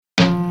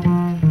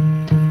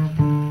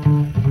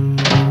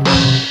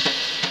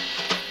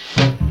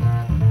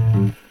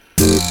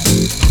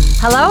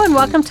Hello and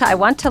welcome to I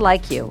Want to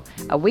Like You,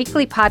 a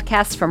weekly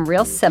podcast from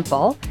Real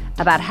Simple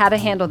about how to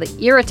handle the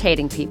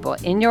irritating people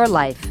in your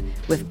life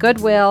with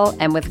goodwill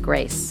and with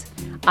grace.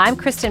 I'm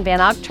Kristen Van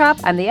Ogtrop.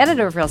 I'm the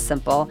editor of Real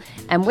Simple,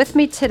 and with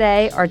me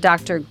today are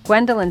Dr.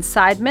 Gwendolyn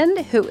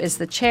Seidman, who is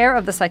the chair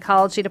of the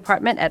psychology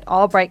department at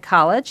Albright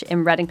College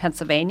in Reading,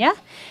 Pennsylvania,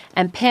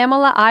 and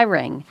Pamela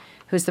Eyring,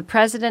 who's the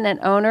president and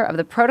owner of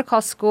the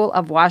Protocol School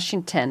of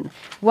Washington.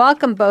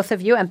 Welcome, both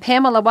of you, and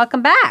Pamela,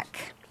 welcome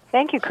back.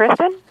 Thank you,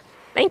 Kristen.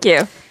 Thank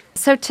you.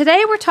 So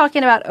today we're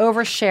talking about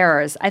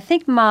oversharers. I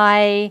think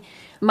my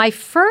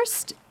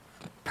first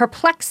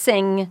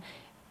perplexing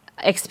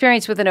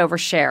experience with an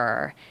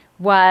oversharer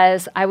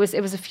was it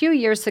was a few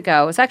years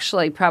ago. It was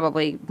actually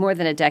probably more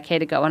than a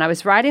decade ago, and I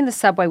was riding the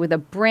subway with a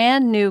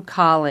brand new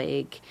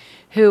colleague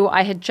who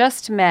I had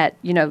just met,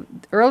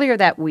 earlier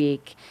that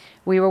week.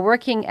 We were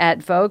working at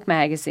Vogue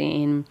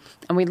magazine,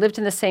 and we lived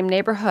in the same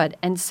neighborhood.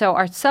 And so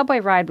our subway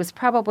ride was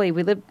probably,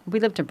 we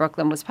lived in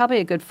Brooklyn, was probably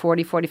a good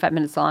 40, 45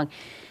 minutes long.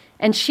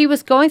 And she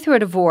was going through a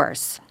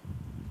divorce.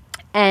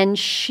 And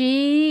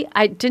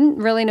I didn't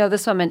really know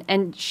this woman.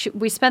 And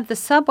we spent the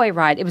subway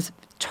ride. It was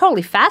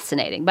totally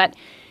fascinating. But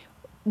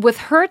with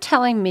her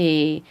telling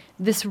me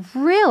this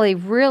really,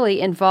 really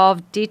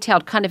involved,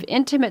 detailed, kind of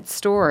intimate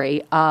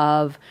story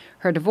of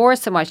her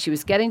divorce and why she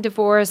was getting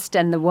divorced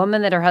and the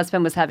woman that her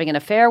husband was having an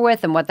affair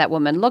with and what that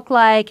woman looked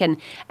like. And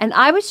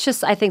I was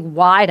just, I think,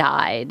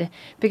 wide-eyed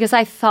because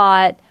I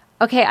thought,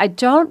 okay, I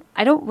don't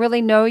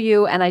really know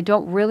you and I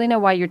don't really know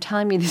why you're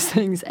telling me these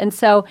things. And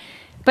so,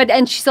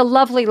 and she's a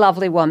lovely,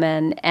 lovely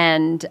woman,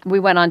 and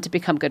we went on to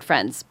become good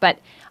friends. But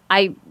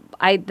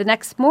the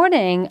next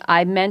morning,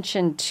 I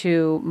mentioned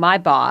to my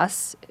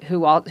boss, who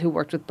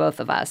worked with both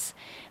of us,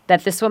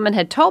 that this woman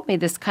had told me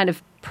this kind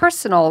of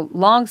personal,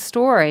 long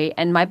story.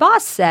 And my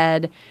boss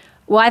said,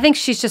 well, I think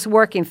she's just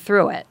working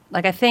through it.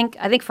 Like, I think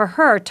for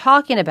her,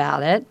 talking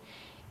about it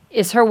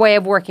is her way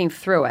of working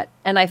through it.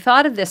 And I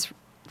thought of this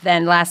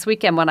then last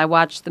weekend when I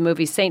watched the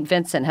movie St.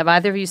 Vincent. Have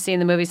either of you seen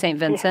the movie St.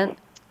 Vincent?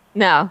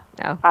 No.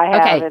 I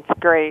have. Okay. It's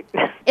great.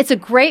 It's a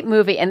great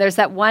movie, and there's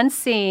that one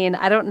scene,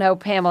 I don't know,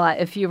 Pamela,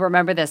 if you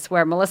remember this,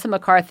 where Melissa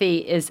McCarthy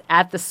is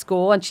at the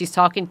school and she's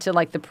talking to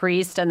like the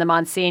priest and the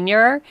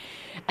Monsignor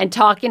and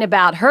talking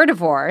about her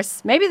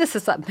divorce. Maybe this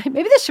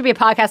should be a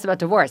podcast about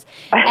divorce.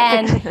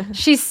 And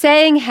she's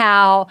saying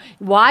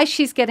why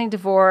she's getting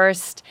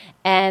divorced,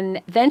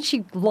 and then she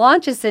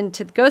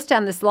goes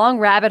down this long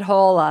rabbit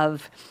hole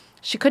of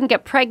she couldn't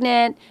get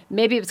pregnant.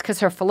 Maybe it was because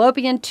her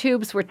fallopian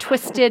tubes were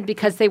twisted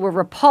because they were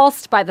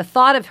repulsed by the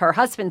thought of her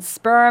husband's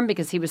sperm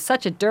because he was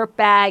such a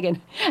dirtbag.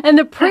 And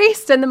the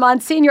priest and the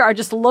Monsignor are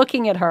just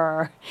looking at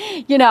her,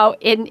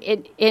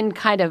 in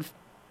kind of,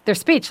 they're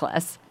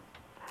speechless.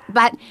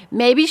 But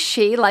maybe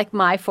she, like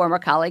my former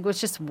colleague, was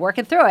just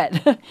working through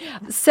it.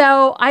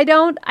 So I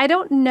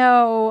don't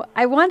know.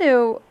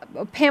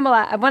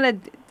 Pamela,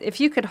 if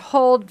you could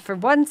hold for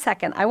 1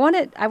 second, I want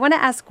to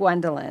ask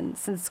Gwendolyn,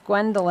 since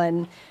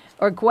Gwendolyn,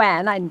 or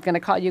Gwen, I'm going to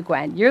call you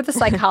Gwen, you're the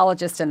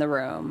psychologist in the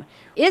room.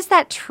 Is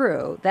that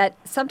true, that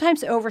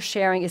sometimes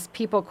oversharing is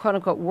people, quote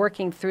unquote,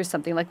 working through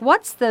something? Like,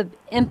 what's the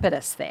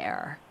impetus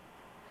there?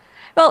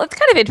 Well, it's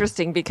kind of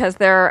interesting because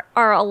there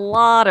are a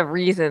lot of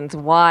reasons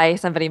why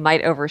somebody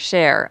might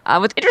overshare.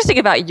 What's interesting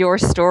about your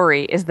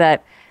story is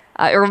that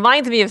it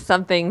reminds me of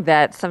something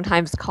that's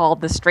sometimes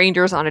called the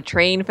strangers on a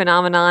train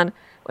phenomenon.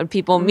 When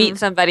people meet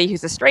somebody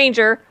who's a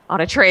stranger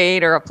on a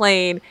train or a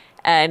plane,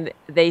 and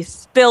they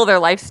spill their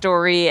life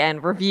story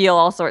and reveal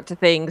all sorts of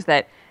things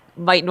that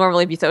might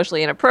normally be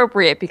socially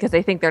inappropriate because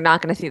they think they're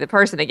not going to see the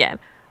person again.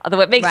 Although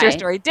what makes your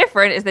story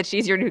different is that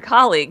she's your new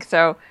colleague,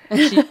 so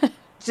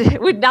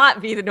it would not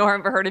be the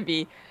norm for her to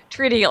be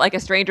treating it like a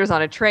stranger's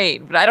on a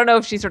train. But I don't know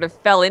if she sort of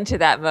fell into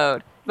that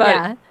mode.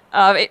 But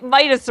it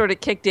might have sort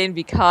of kicked in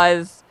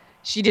because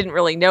she didn't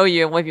really know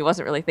you and maybe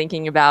wasn't really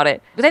thinking about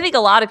it. But I think a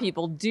lot of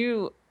people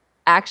do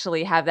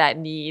actually have that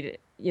need,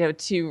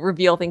 to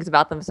reveal things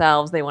about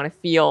themselves. They want to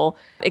feel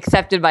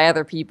accepted by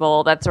other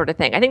people, that sort of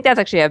thing. I think that's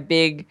actually a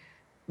big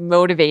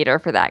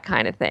motivator for that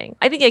kind of thing.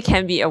 I think it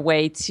can be a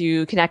way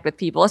to connect with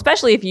people,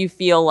 especially if you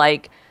feel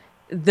like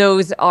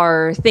those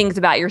are things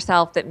about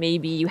yourself that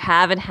maybe you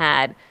haven't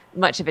had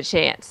much of a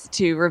chance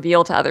to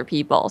reveal to other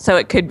people. So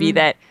it could be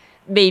that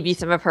maybe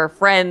some of her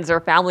friends or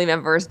family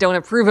members don't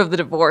approve of the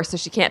divorce, so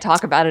she can't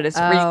talk about it as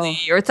freely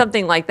or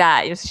something like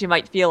that. So she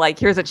might feel like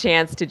here's a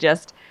chance to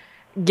just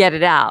get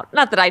it out.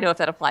 Not that I know if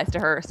that applies to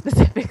her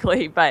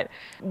specifically, but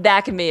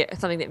that can be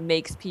something that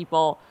makes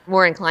people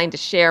more inclined to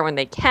share when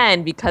they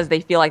can because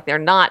they feel like they're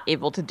not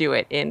able to do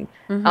it in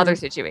other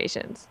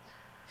situations.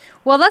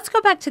 Well, let's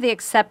go back to the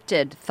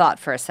accepted thought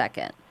for a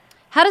second.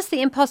 How does the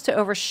impulse to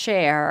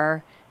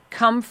overshare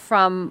come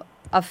from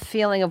a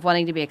feeling of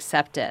wanting to be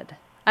accepted?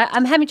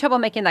 I'm having trouble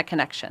making that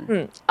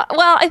connection.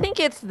 Well, I think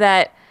it's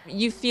that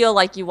you feel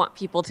like you want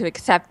people to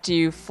accept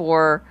you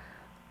for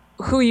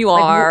who you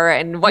are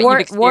and what you've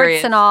experienced.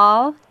 Warts and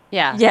all.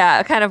 Yeah.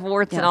 Yeah, kind of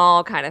warts and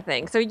all kind of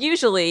thing. So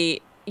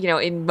usually,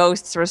 in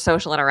most sort of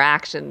social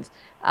interactions,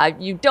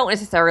 you don't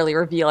necessarily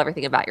reveal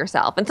everything about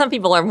yourself. And some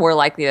people are more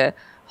likely to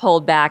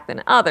hold back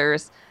than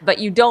others, but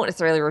you don't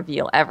necessarily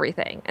reveal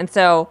everything. And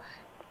so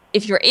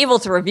if you're able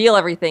to reveal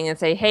everything and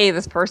say, hey,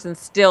 this person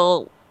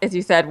still, as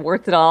you said,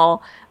 worth it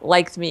all,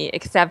 likes me,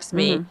 accepts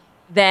me,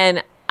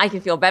 then I can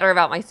feel better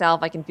about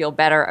myself. I can feel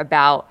better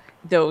about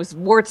those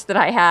warts that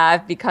I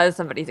have because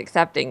somebody's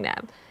accepting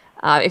them.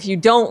 If you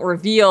don't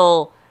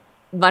reveal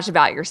much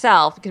about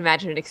yourself, you can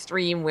imagine an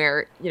extreme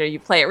where, you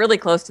play it really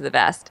close to the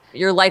vest.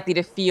 You're likely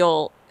to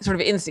feel sort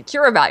of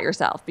insecure about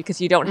yourself because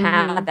you don't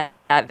have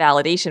that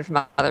validation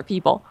from other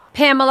people.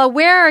 Pamela,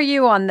 where are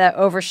you on the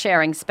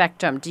oversharing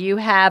spectrum?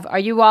 Are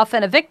you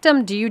often a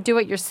victim? Do you do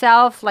it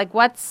yourself?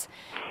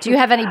 Do you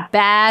have any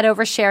bad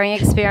oversharing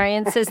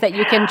experiences that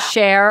you can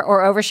share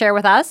or overshare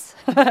with us?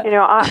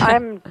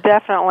 I'm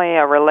definitely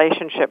a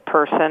relationship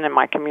person in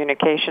my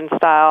communication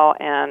style,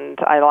 and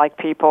I like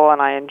people,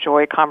 and I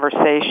enjoy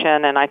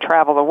conversation, and I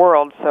travel the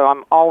world, so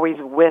I'm always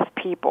with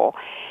people.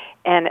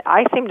 And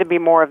I seem to be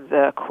more of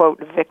the, quote,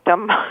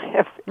 victim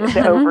of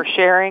the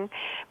oversharing,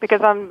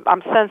 because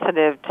I'm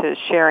sensitive to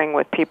sharing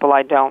with people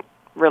I don't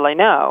really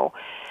know.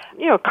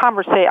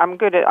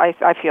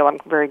 I feel I'm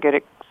very good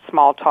at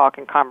small talk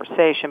and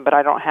conversation, but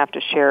I don't have to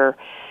share.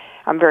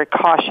 I'm very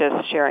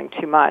cautious sharing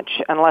too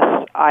much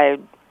unless I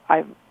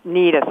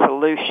need a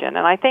solution.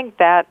 And I think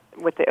that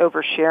with the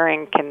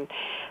oversharing can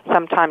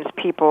sometimes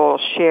people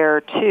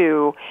share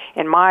too,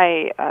 in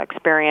my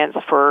experience,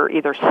 for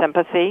either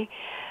sympathy.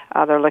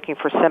 They're looking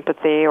for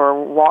sympathy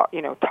or,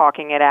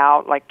 talking it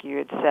out, like you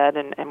had said,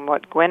 and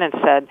what Gwen had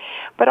said,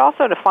 but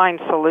also to find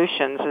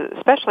solutions,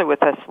 especially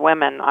with us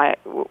women.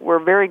 We're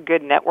very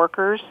good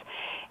networkers,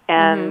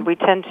 and we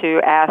tend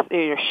to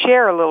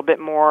share a little bit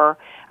more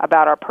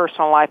about our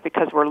personal life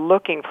because we're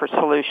looking for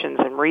solutions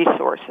and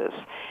resources.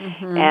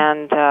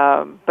 And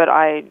but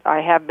I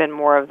have been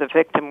more of the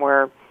victim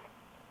where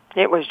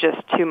it was just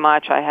too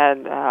much. I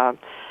had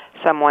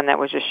someone that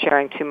was just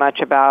sharing too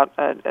much about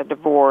a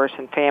divorce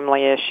and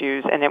family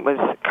issues, and it was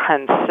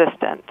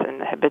consistent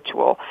and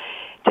habitual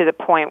to the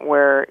point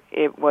where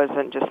it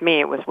wasn't just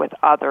me, it was with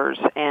others,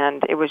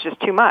 and it was just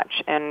too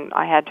much, and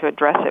I had to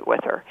address it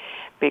with her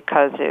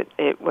because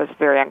it was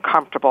very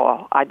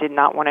uncomfortable. I did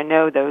not want to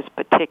know those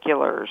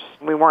particulars.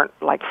 We weren't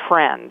like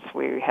friends.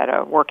 We had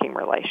a working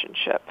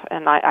relationship,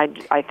 and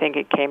I think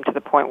it came to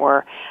the point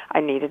where I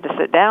needed to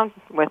sit down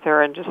with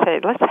her and just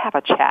say, let's have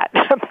a chat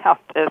about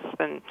this,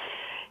 and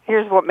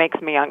here's what makes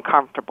me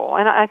uncomfortable.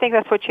 And I think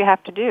that's what you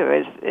have to do,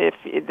 is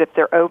if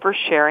they're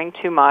oversharing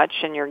too much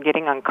and you're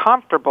getting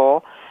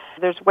uncomfortable,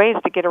 there's ways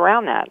to get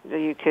around that.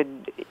 You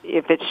could,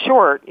 if it's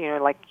short,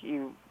 like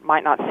you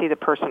might not see the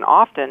person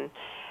often,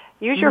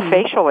 use your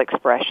facial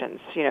expressions.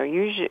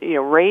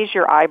 Raise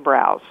your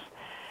eyebrows.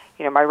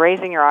 By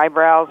raising your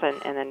eyebrows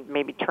and then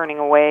maybe turning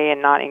away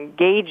and not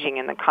engaging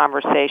in the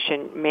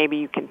conversation, maybe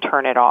you can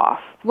turn it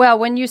off. Well,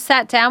 when you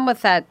sat down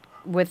with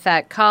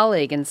that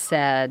colleague and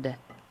said,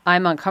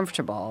 I'm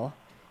uncomfortable,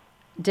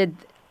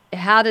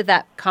 how did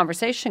that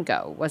conversation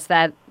go? Was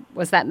that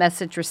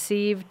message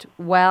received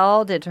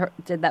well? Did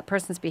that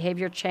person's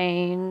behavior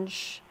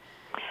change?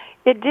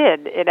 It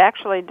did. It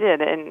actually did.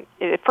 And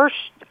at first,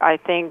 I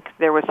think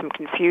there was some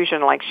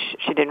confusion, like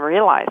she didn't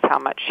realize how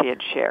much she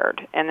had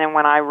shared. And then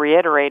when I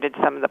reiterated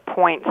some of the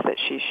points that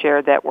she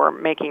shared that were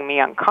making me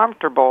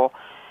uncomfortable,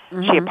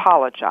 she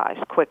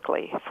apologized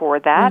quickly for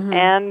that,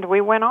 and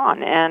we went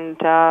on.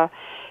 And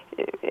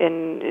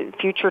in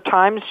future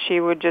times, she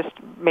would just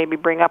maybe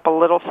bring up a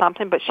little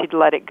something, but she'd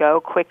let it go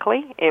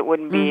quickly. It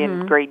wouldn't be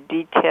in great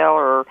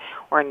detail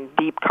or in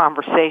deep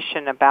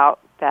conversation about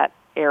that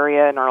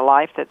area in her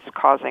life that's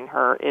causing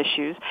her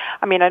issues.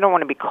 I mean, I don't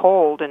want to be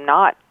cold and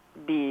not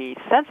be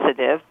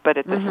sensitive, but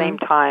at the same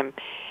time,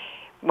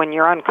 when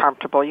you're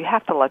uncomfortable, you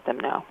have to let them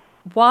know.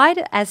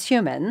 As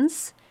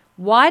humans,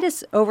 why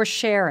does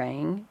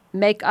oversharing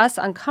make us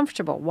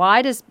uncomfortable?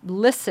 Why does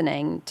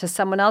listening to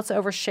someone else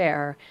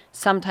overshare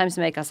sometimes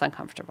make us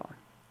uncomfortable?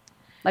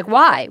 Like,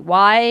 why?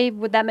 Why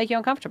would that make you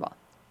uncomfortable?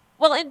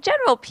 Well, in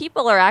general,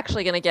 people are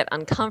actually going to get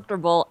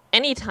uncomfortable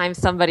anytime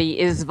somebody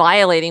is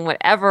violating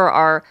whatever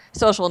our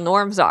social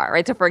norms are,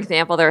 right? So, for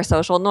example, there are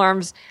social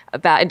norms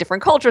in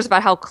different cultures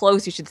about how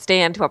close you should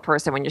stand to a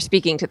person when you're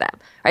speaking to them,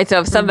 right?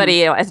 So if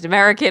somebody, as an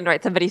American,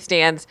 right, somebody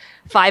stands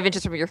 5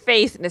 inches from your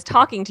face and is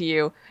talking to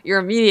you, you're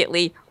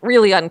immediately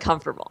really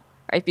uncomfortable,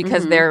 right?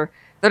 Because they're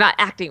not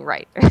acting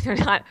right. They're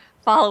not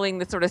following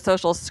the sort of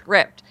social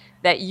script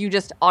that you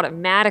just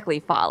automatically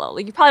follow.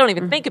 Like, you probably don't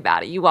even think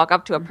about it. You walk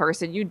up to a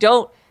person, you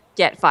don't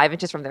get 5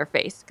 inches from their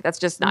face. That's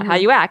just not how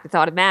you act. It's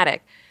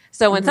automatic.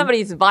 So when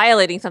somebody's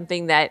violating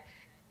something that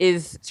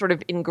is sort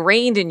of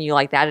ingrained in you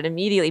like that, it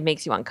immediately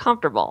makes you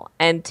uncomfortable.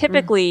 And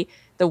typically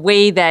the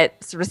way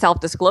that sort of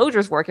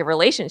self-disclosures work in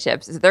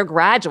relationships is they're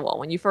gradual.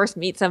 When you first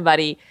meet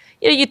somebody,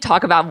 you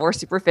talk about more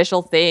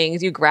superficial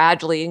things. You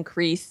gradually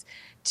increase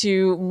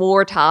to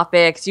more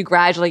topics. You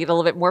gradually get a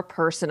little bit more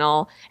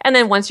personal. And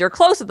then once you're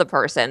close with the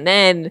person,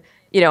 then,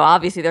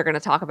 obviously they're going to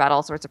talk about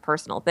all sorts of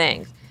personal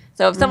things.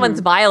 So if someone's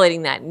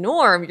violating that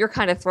norm, you're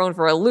kind of thrown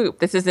for a loop.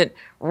 This isn't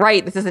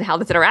right. This isn't how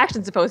this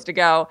interaction's supposed to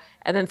go.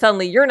 And then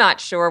suddenly you're not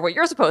sure what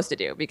you're supposed to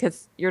do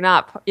because you're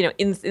not,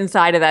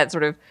 inside of that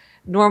sort of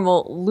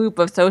normal loop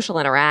of social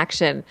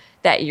interaction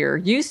that you're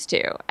used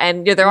to.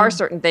 And there are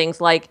certain things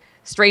like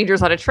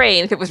strangers on a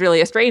train, if it was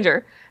really a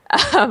stranger,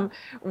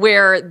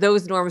 where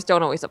those norms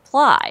don't always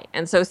apply.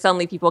 And so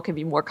suddenly people can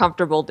be more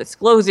comfortable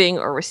disclosing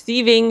or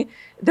receiving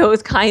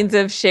those kinds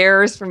of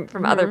shares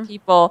from other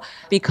people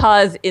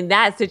because in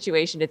that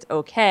situation it's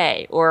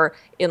okay. Or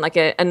in like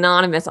an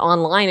anonymous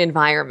online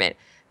environment,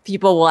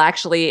 people will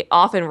actually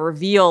often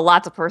reveal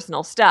lots of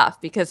personal stuff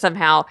because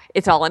somehow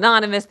it's all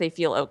anonymous. They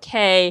feel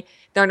okay.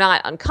 They're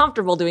not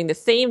uncomfortable doing the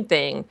same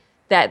thing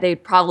that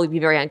they'd probably be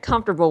very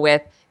uncomfortable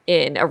with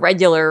in a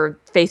regular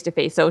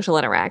face-to-face social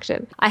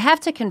interaction. I have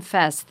to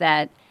confess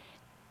that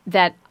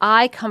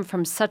I come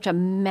from such a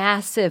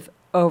massive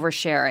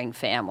oversharing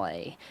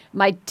family.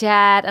 My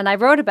dad, and I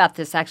wrote about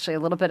this actually a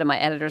little bit in my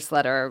editor's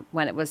letter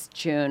when it was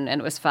June and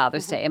it was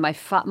Father's Day. And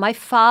my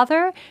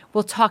father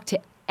will talk to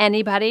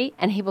anybody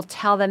and he will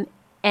tell them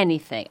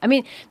anything. I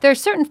mean, there are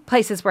certain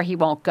places where he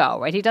won't go,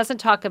 right? He doesn't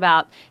talk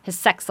about his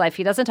sex life.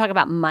 He doesn't talk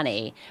about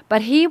money.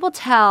 But he will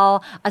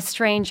tell a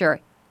stranger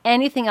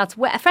anything else,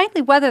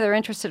 frankly, whether they're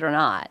interested or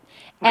not.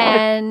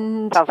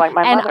 And sounds like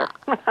my mother.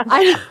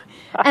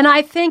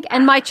 I think,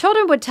 and my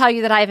children would tell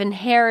you that I've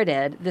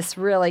inherited this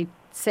really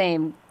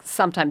same,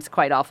 sometimes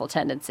quite awful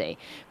tendency.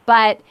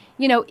 But,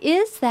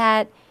 is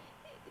that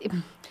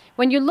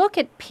when you look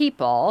at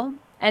people,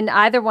 and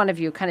either one of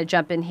you kind of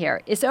jump in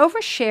here, is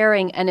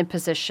oversharing an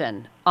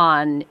imposition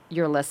on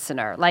your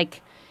listener?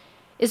 Like,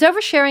 is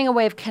oversharing a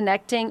way of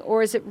connecting,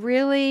 or is it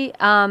really,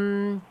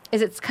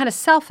 is it kind of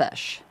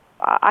selfish?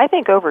 I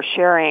think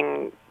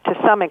oversharing to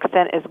some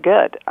extent is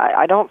good.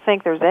 I don't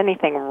think there's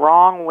anything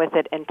wrong with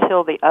it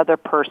until the other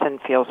person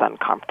feels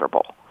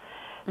uncomfortable.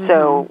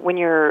 So when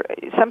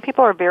some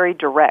people are very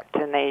direct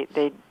and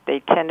they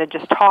tend to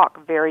just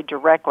talk very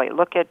directly.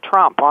 Look at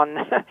Trump on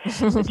the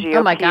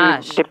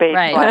GOP debate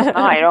last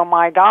night. Oh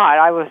my God,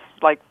 I was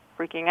like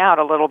freaking out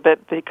a little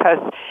bit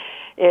because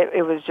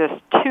it was just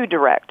too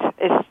direct,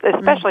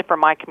 especially for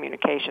my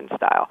communication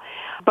style.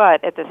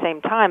 But at the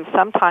same time,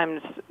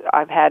 sometimes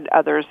I've had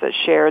others that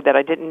shared that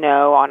I didn't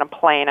know on a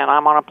plane, and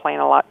I'm on a plane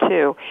a lot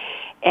too.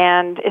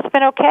 And it's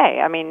been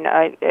okay. I mean,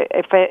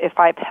 if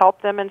I've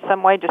helped them in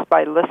some way just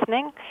by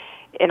listening,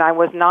 and I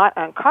was not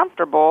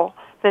uncomfortable,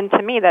 then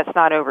to me that's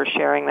not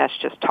oversharing, that's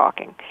just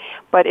talking.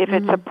 But if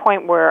it's a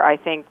point where I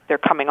think they're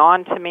coming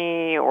on to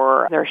me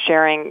or they're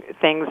sharing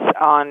things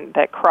on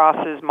that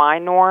crosses my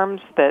norms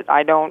that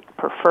I don't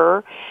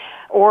prefer,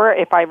 or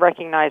if I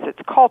recognize it's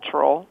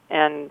cultural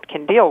and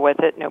can deal with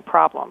it, no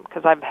problem,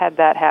 because I've had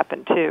that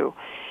happen too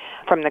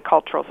from the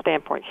cultural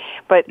standpoint.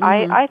 But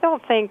I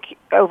don't think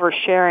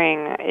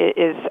oversharing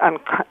is,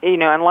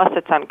 unless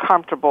it's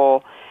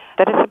uncomfortable,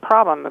 that is a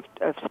problem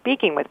of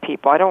speaking with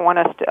people. I don't want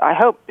us to, I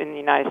hope in the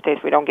United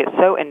States we don't get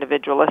so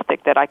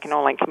individualistic that I can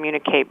only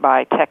communicate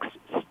by text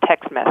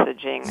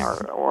messaging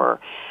or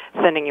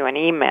sending you an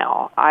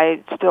email.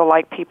 I still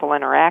like people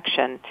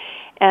interaction.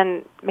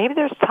 And maybe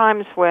there's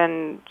times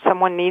when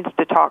someone needs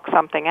to talk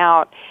something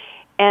out.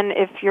 And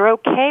if you're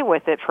okay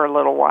with it for a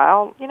little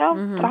while,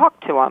 talk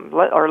to them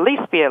or at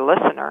least be a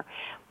listener.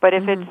 But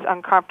if it's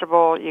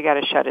uncomfortable, you got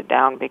to shut it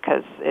down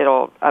because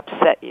it'll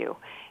upset you.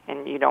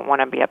 And you don't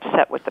want to be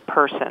upset with the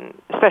person,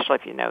 especially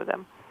if you know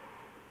them.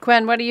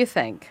 Gwen, what do you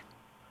think?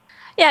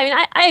 Yeah, I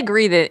mean, I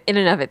agree that in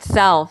and of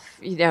itself,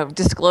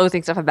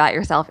 disclosing stuff about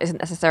yourself isn't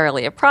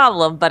necessarily a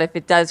problem, but if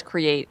it does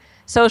create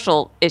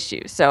social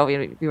issues. So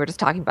we were just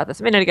talking about this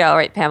a minute ago,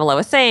 right? Pamela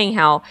was saying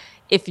how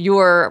if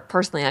you're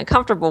personally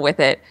uncomfortable with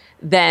it,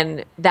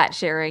 then that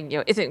sharing,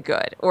 isn't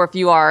good. Or if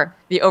you are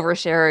the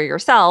oversharer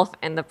yourself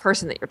and the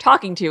person that you're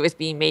talking to is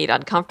being made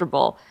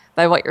uncomfortable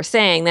by what you're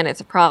saying, then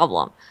it's a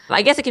problem.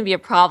 I guess it can be a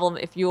problem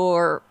if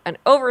you're an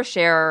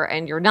oversharer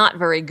and you're not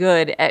very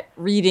good at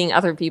reading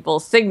other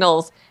people's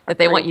signals that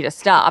they want you to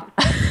stop.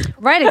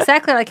 Right,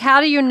 exactly. Like,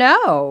 how do you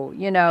know,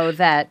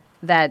 that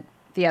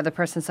the other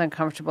person's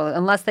uncomfortable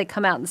unless they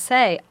come out and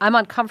say, I'm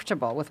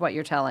uncomfortable with what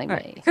you're telling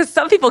me. Because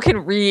some people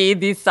can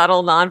read these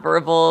subtle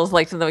nonverbals,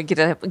 like some of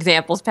the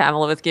examples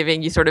Pamela was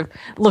giving. You sort of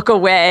look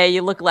away,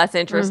 you look less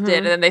interested,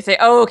 and then they say,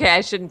 oh, okay, I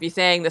shouldn't be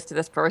saying this to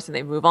this person.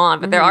 They move on.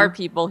 But there are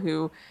people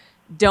who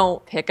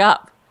don't pick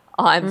up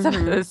on some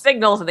of those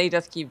signals and they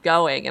just keep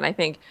going. And I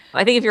think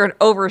if you're an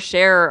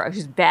oversharer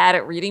who's bad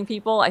at reading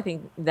people, I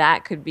think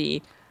that could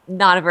be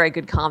not a very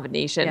good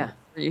combination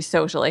for you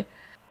socially.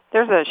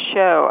 There's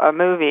a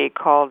movie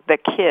called The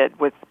Kid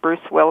with Bruce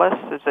Willis.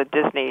 It's a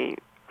Disney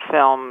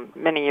film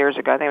many years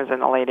ago. I think it was in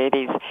the late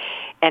 80s.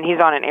 And he's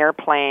on an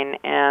airplane,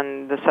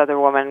 and this other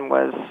woman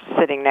was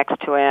sitting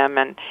next to him,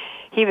 and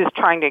he was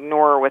trying to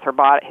ignore her with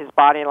his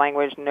body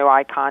language, no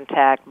eye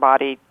contact,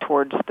 body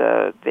towards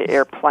the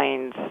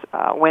airplane's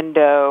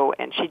window,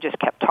 and she just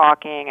kept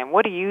talking, and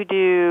what do you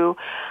do?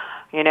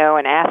 And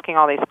asking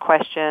all these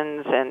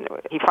questions, and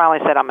he finally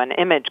said, I'm an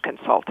image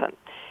consultant.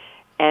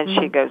 And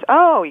she goes,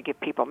 oh, you give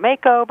people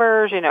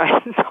makeovers,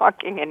 and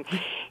talking. And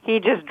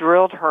he just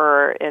drilled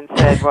her and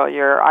said, well,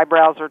 your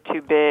eyebrows are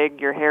too big,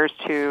 your hair's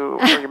or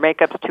your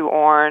makeup's too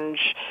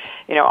orange,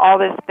 all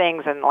these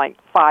things in like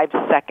 5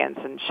 seconds,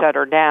 and shut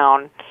her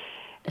down.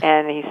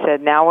 And he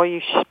said, now will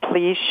you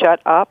please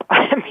shut up?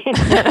 I mean,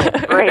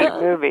 it's a great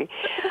movie.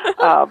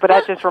 But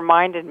that just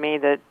reminded me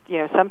that,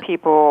 some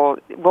people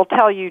will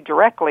tell you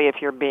directly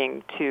if you're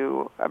being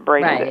too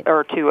abrasive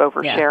or too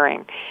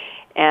oversharing. Yeah.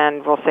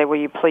 And will say, will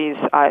you please,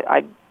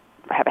 I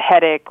have a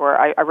headache, or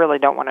I really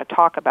don't want to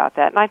talk about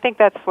that. And I think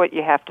that's what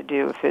you have to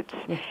do if it's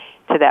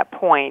to that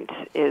point,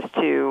 is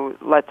to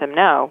let them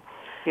know,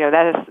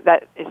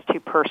 that is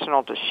too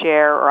personal to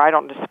share, or I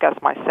don't discuss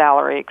my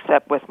salary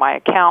except with my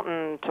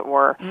accountant,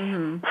 or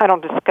I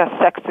don't discuss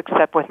sex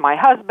except with my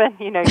husband.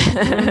 You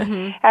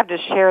have to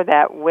share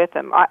that with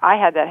them. I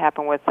had that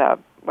happen with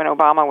when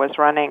Obama was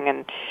running,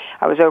 and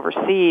I was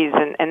overseas,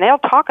 and they'll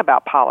talk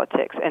about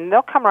politics, and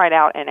they'll come right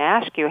out and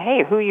ask you,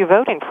 hey, who are you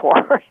voting for?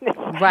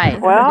 Right.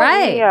 Well,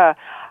 right.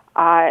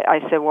 I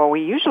said, well,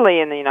 we usually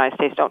in the United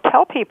States don't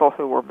tell people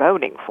who we're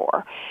voting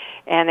for.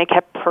 And they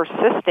kept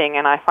persisting,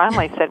 and I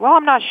finally said, well,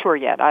 I'm not sure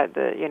yet. I'm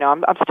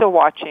still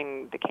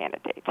watching the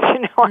candidates.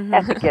 I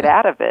had to get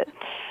out of it.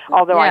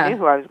 Although I knew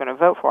who I was going to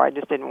vote for, I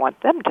just didn't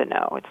want them to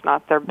know. It's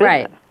not their business.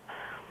 Right.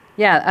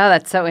 Yeah. Oh,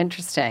 that's so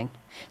interesting.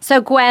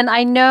 So, Gwen,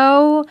 I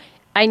know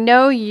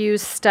you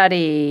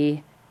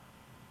study,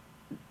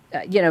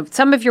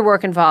 some of your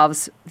work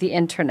involves the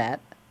internet.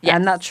 Yes.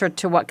 I'm not sure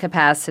to what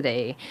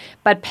capacity.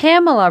 But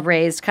Pamela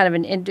raised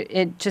kind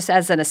of just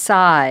as an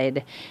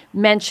aside,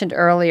 mentioned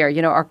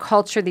earlier, our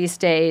culture these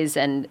days,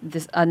 and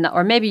this,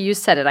 or maybe you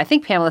said it, I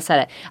think Pamela said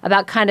it,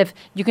 about kind of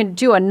you can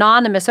do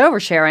anonymous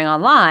oversharing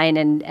online,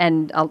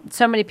 and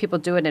so many people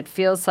do it, and it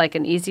feels like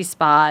an easy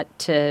spot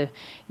to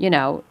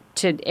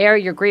air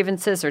your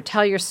grievances or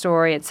tell your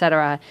story, et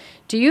cetera.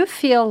 Do you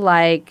feel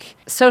like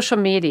social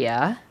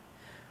media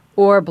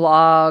or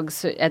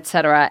blogs, et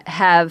cetera,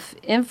 have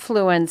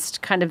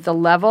influenced kind of the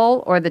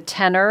level or the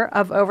tenor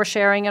of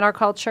oversharing in our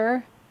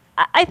culture?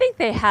 I think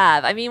they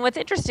have. I mean, what's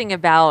interesting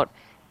about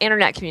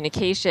internet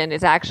communication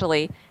is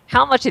actually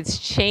how much it's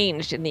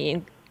changed in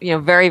the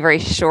very, very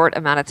short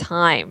amount of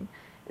time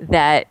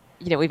that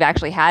we've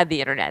actually had the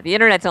internet. The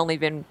internet's only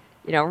been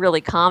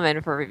really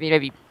common for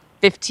maybe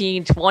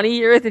 15, 20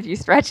 years if you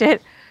stretch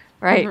it,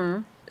 right?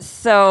 Mm-hmm.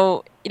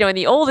 So, in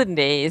the olden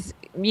days,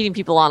 meeting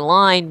people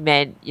online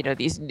meant,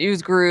 these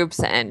news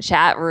groups and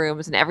chat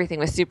rooms, and everything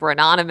was super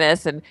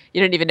anonymous, and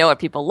you didn't even know what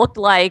people looked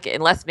like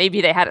unless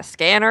maybe they had a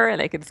scanner and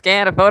they could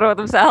scan a photo of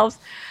themselves.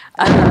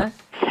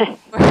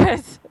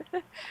 Whereas,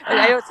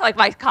 I know it's like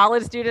my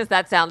college students,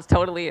 that sounds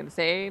totally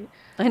insane.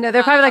 I know,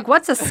 they're probably like,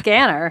 what's a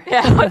scanner?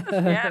 Yeah, what's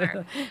a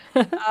scanner?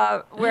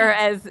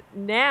 Whereas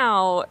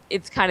now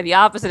it's kind of the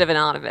opposite of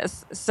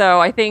anonymous.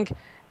 So I think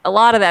a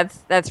lot of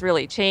that's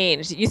really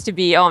changed. It used to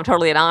be, I'm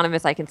totally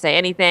anonymous, I can say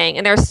anything.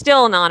 And there's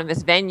still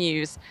anonymous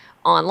venues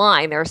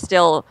online. There are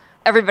still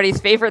everybody's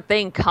favorite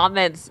thing,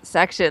 comments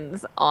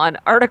sections on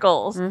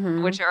articles,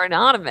 which are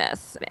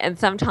anonymous. And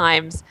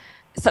sometimes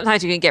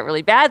you can get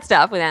really bad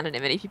stuff with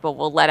anonymity. People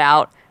will let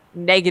out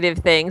negative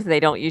things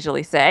they don't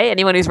usually say.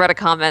 Anyone who's read a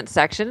comment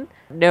section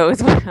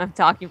knows what I'm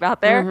talking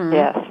about there. Mm-hmm.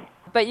 Yes.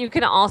 But you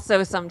can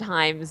also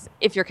sometimes,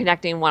 if you're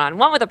connecting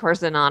one-on-one with a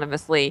person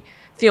anonymously,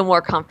 feel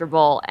more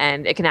comfortable,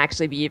 and it can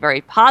actually be a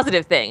very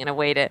positive thing and a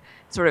way to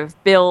sort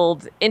of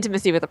build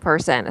intimacy with a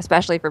person,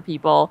 especially for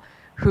people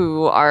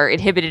who are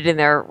inhibited in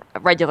their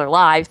regular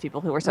lives,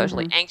 people who are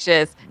socially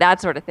anxious,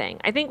 that sort of thing.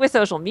 I think with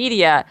social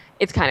media,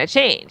 it's kind of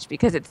changed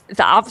because it's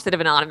the opposite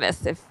of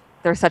anonymous, if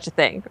there's such a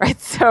thing, right?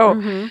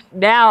 So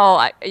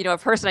now, a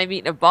person I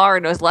meet in a bar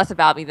knows less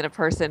about me than a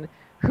person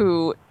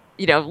who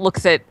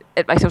looks at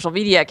my social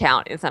media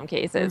account in some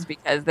cases,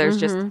 because there's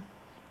just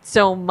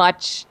so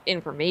much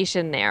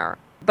information there.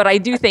 But I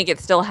do think it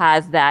still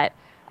has a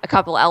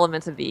couple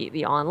elements of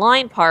the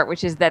online part,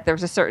 which is that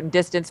there's a certain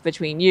distance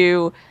between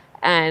you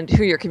and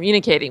who you're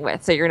communicating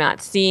with. So you're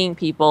not seeing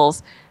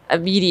people's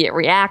immediate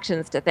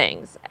reactions to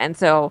things. And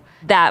so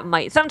that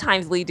might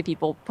sometimes lead to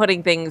people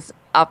putting things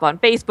up on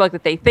Facebook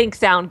that they think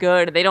sound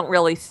good, and they don't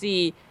really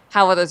see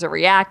how others are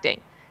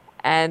reacting.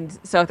 And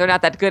so if they're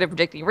not that good at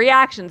predicting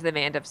reactions, they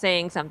may end up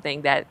saying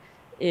something that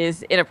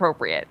is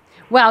inappropriate.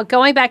 Well,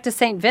 going back to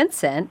St.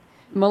 Vincent,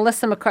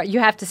 Melissa McCarthy, you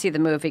have to see the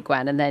movie,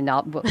 Gwen, and then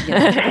I'll,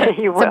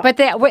 you will. So, but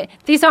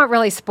these aren't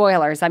really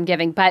spoilers I'm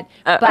giving, but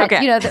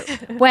okay.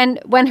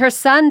 When her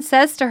son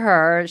says to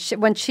her,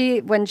 when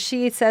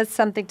she says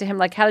something to him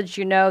like, how did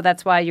you know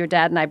that's why your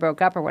dad and I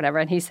broke up or whatever?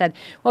 And he said,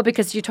 well,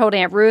 because you told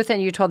Aunt Ruth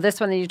and you told this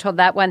one and you told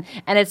that one,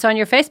 and it's on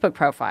your Facebook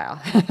profile.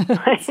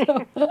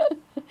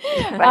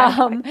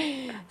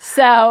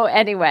 So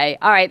anyway,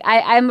 all right.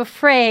 I'm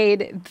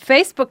afraid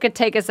Facebook could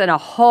take us in a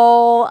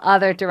whole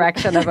other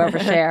direction of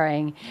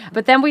oversharing.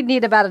 But then we'd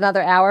need about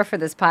another hour for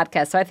this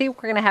podcast. So I think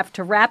we're going to have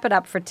to wrap it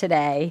up for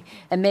today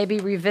and maybe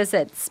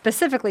revisit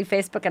specifically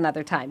Facebook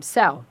another time.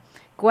 So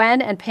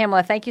Gwen and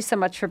Pamela, thank you so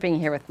much for being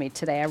here with me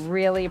today. I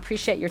really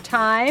appreciate your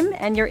time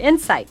and your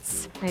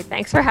insights. Hey,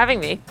 thanks for having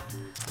me.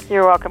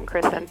 You're welcome,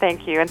 Kristen.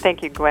 Thank you. And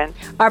thank you, Gwen.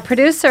 Our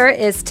producer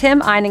is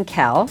Tim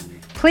Einenkel.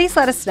 Please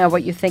let us know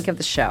what you think of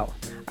the show.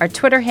 Our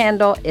Twitter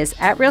handle is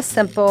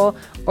 @RealSimple,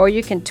 or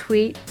you can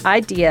tweet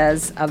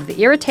ideas of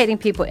the irritating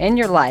people in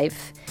your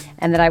life,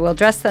 and that I will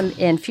address them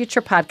in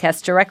future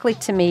podcasts directly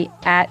to me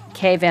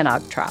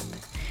 @KVanOgtrop.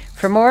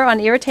 For more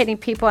on irritating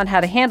people and how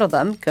to handle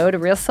them, go to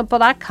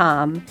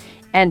realsimple.com,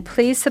 and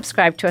please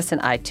subscribe to us in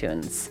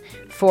iTunes.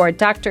 For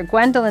Dr.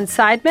 Gwendolyn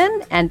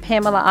Seidman and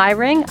Pamela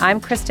Eyring, I'm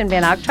Kristen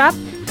Van Ogtrop.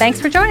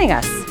 Thanks for joining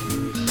us.